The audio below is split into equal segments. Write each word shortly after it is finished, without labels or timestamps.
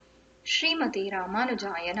Srimati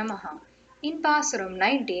Ramanujaya Namaha. In Pasuram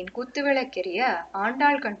 19, Kuttuvilakeriya,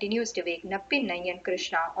 Andal continues to wake Nappinai and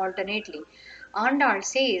Krishna alternately. Andal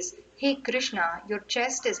says, Hey Krishna, your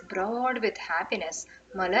chest is broad with happiness.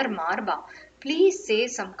 Malar Marba, please say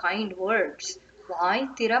some kind words. Why,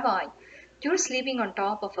 Tiravai? You're sleeping on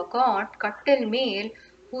top of a cot, Kattil male,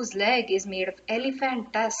 whose leg is made of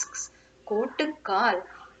elephant tusks. Kotukal.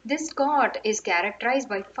 This cot is characterized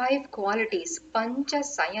by five qualities. Pancha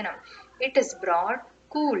Sayanam. It is broad,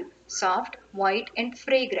 cool, soft, white, and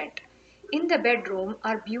fragrant. In the bedroom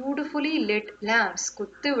are beautifully lit lamps.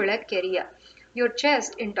 Kuttu Vilakkeriya. Your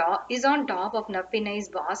chest is on top of Nappinai's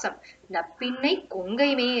bosom. Nappinai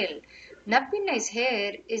Kongai male. Nappinai's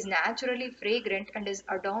hair is naturally fragrant and is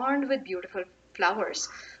adorned with beautiful flowers.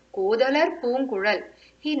 Kodalar Poonkural.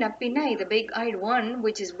 He Nappinai, the big-eyed one,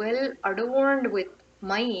 which is well adorned with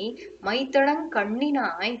Maitadang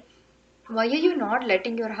Kanninai. Why are you not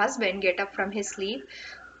letting your husband get up from his sleep?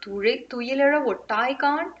 Tuyilara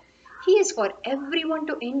Vottaikan? He is for everyone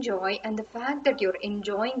to enjoy, and the fact that you're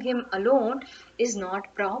enjoying him alone is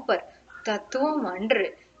not proper.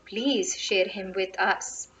 Tattva please share him with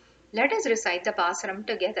us. Let us recite the Pasaram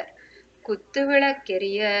together.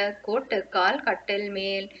 குத்துவிளக்கெரிய கோட்டுக்கால் கட்டில்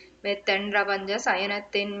மேல் மெத்தென்ற பஞ்ச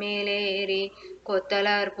சயனத்தின் மேலேறி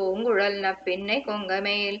கொத்தலர் பூங்குழல் நப்பின்னை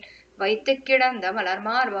கொங்கமேல் வைத்து கிடந்த மலர்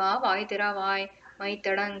மார்பா வாய் திறவாய்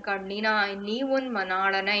மைத்தடங் கண்ணினாய் நீ உன்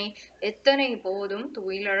மணாளனை எத்தனை போதும்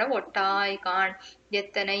துயிலழ ஒட்டாய் காண்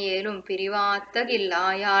எத்தனை ஏலும்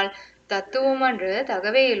பிரிவாத்தகில்லாயால் தத்துவமன்று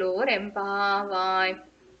தகவேலோர் எம்பாவாய்.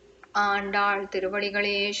 Andal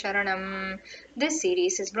Tiruvadigalе Sharanam. This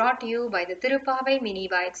series is brought to you by the Tirupavai Mini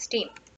Bikes team.